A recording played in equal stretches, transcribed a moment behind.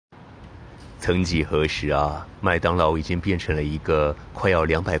曾几何时啊，麦当劳已经变成了一个快要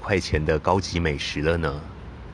200块钱的高级美食了呢。